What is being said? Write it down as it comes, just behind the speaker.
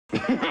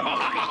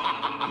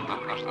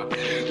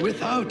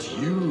Without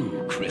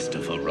you,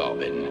 Christopher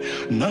Robin,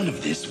 none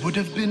of this would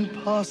have been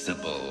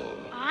possible.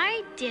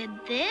 I did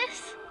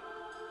this?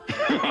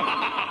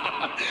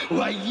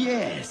 Why,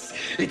 yes.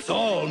 It's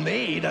all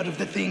made out of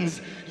the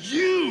things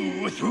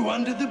you threw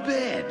under the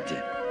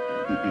bed.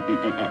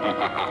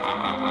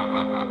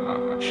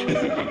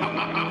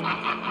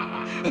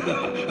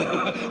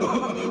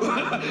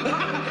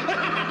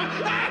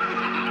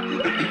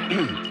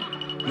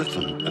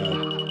 Listen,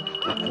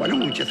 why don't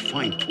we just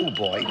find Pooh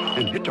Boy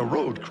and hit the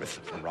road,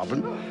 Christopher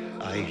Robin?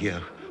 I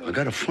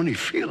got a funny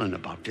feeling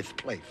about this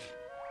place.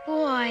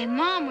 Boy,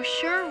 Mom was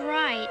sure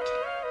right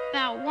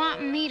about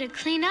wanting me to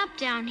clean up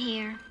down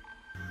here.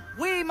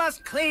 We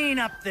must clean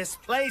up this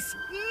place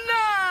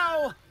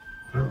now!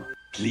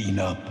 Clean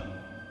up?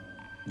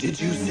 Did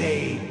you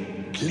say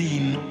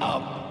clean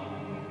up?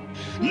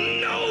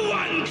 No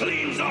one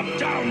cleans up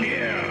down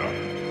here!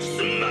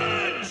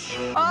 Smudge!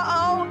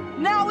 Uh-oh!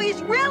 Now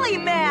he's really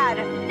mad!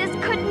 This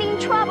could mean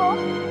trouble.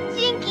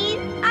 Jinkies,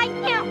 I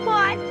can't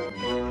watch.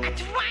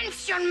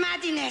 Advance your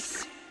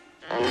madness!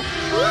 Oh,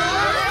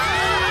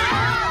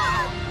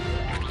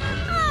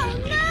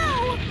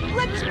 no!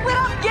 Let's split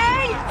up,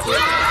 gang!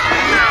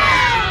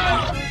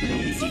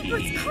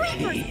 Jeepers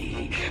creepers!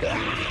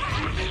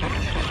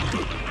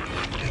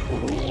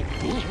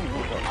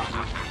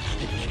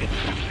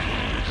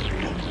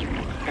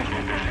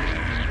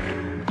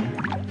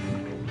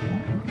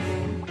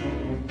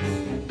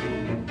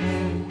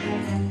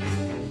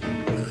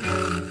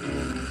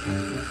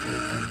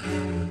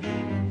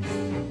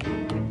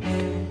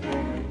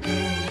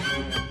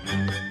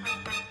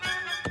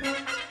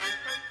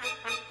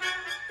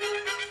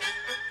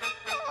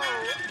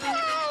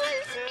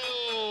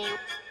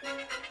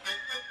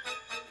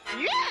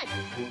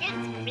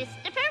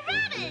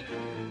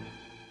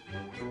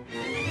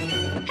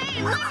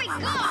 Hey, let me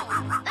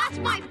go! That's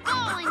my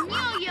ball and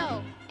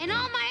yo-yo, and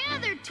all my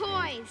other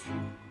toys.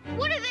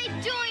 What are they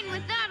doing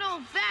with that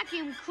old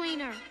vacuum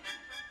cleaner?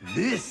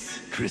 This,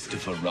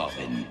 Christopher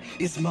Robin,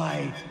 is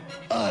my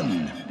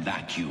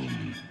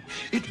un-vacuum.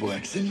 It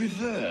works in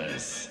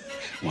reverse.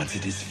 Once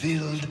it is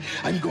filled,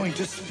 I'm going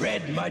to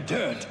spread my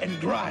dirt and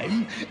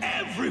grime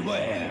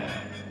everywhere.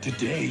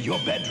 Today, your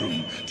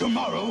bedroom.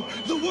 Tomorrow,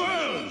 the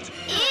world.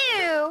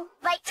 Ew!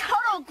 Like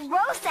total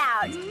gross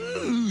out.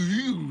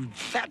 Ooh,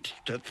 that's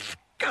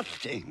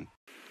disgusting.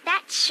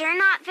 That's sure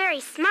not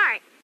very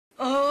smart.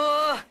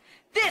 Oh,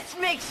 this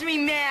makes me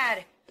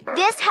mad.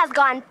 This has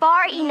gone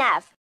far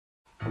enough.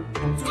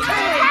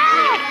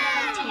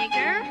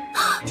 Tigger?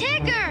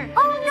 Tigger!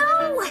 Oh,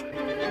 no!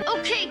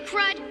 Okay,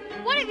 Crud,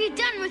 what have you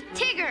done with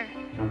Tigger?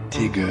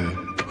 Tigger,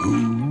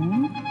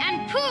 who?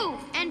 And Pooh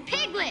and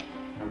Piglet?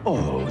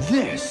 Oh,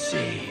 they're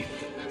safe.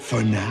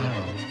 For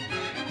now.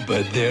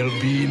 But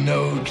there'll be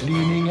no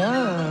cleaning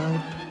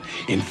up.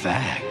 In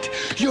fact,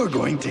 you're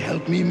going to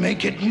help me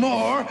make it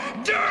more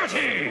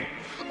dirty!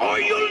 Or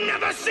you'll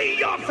never see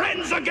your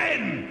friends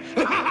again!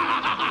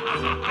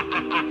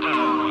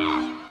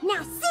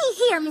 Now see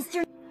here,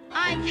 Mr.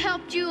 I've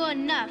helped you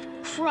enough,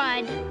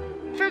 Crud.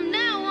 From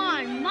now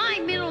on, my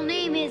middle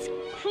name is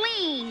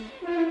Clean.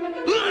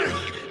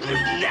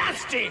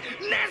 Nasty!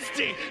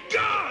 Nasty!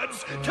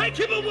 Guards! Take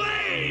him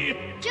away!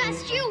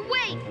 Just you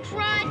wait,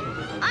 Crud.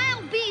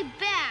 I'll be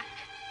back.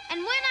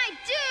 And when I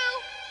do,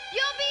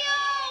 you'll be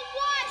all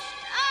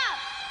washed up.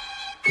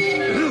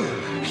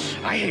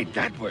 I hate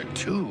that word,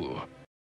 too.